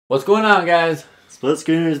What's going on, guys? Split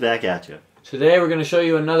Screeners back at you. Today we're going to show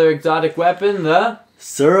you another exotic weapon, the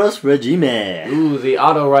Suros Regime. Ooh, the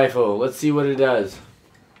auto rifle. Let's see what it does.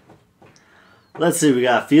 Let's see, we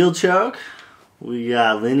got field choke, we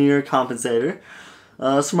got linear compensator,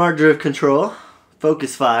 smart drift control,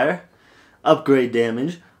 focus fire, upgrade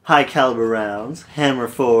damage, high caliber rounds, hammer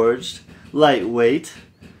forged, lightweight,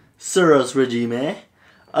 Suros Regime,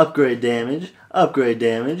 upgrade damage, upgrade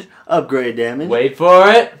damage, upgrade damage. Wait for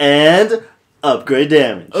it. And upgrade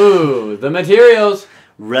damage. Ooh, the materials.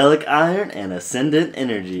 Relic iron and ascendant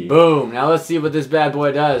energy. Boom. Now let's see what this bad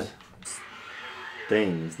boy does.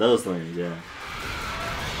 Those things, yeah.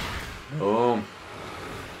 Boom.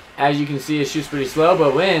 As you can see, it shoots pretty slow,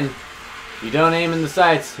 but when you don't aim in the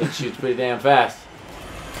sights, it shoots pretty damn fast.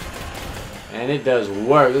 And it does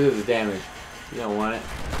work. Look at this damage. You don't want it.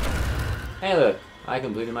 Hey, look. I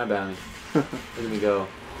completed my bounty. Look at me go.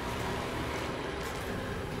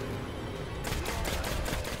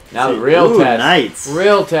 Now the real test. Nice.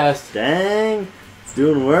 Real test. Dang. It's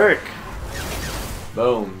doing work.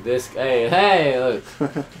 Boom. This. Hey, look.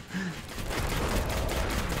 Look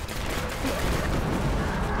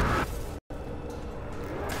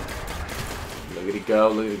at it go.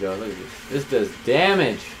 Look at it go. Look at this. This does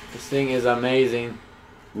damage. This thing is amazing.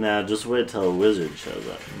 Now just wait till a wizard shows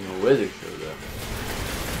up. The wizard shows up.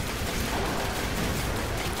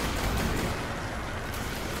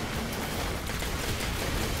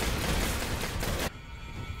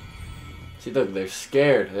 See, look, they're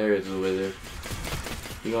scared. There is the wizard.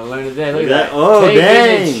 You gonna learn today? Look at that. Oh,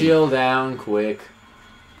 dang. Taking shield down quick.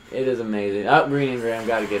 It is amazing. Up, green engram.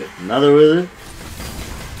 Gotta get it. Another wizard?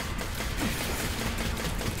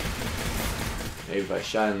 Maybe if I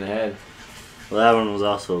shot in the head. Well, that one was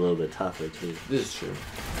also a little bit tougher, too. This is true.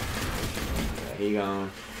 Yeah, he gone.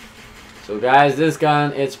 So, guys, this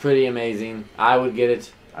gun, it's pretty amazing. I would get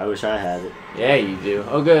it. I wish I had it. Yeah, you do.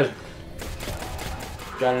 Oh, good.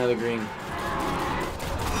 Got another green.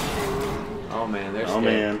 Oh, man. They're scared. Oh,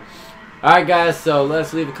 man. Alright, guys. So,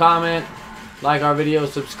 let's leave a comment. Like our video.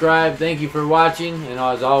 Subscribe. Thank you for watching. And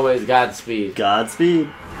as always, Godspeed. Godspeed.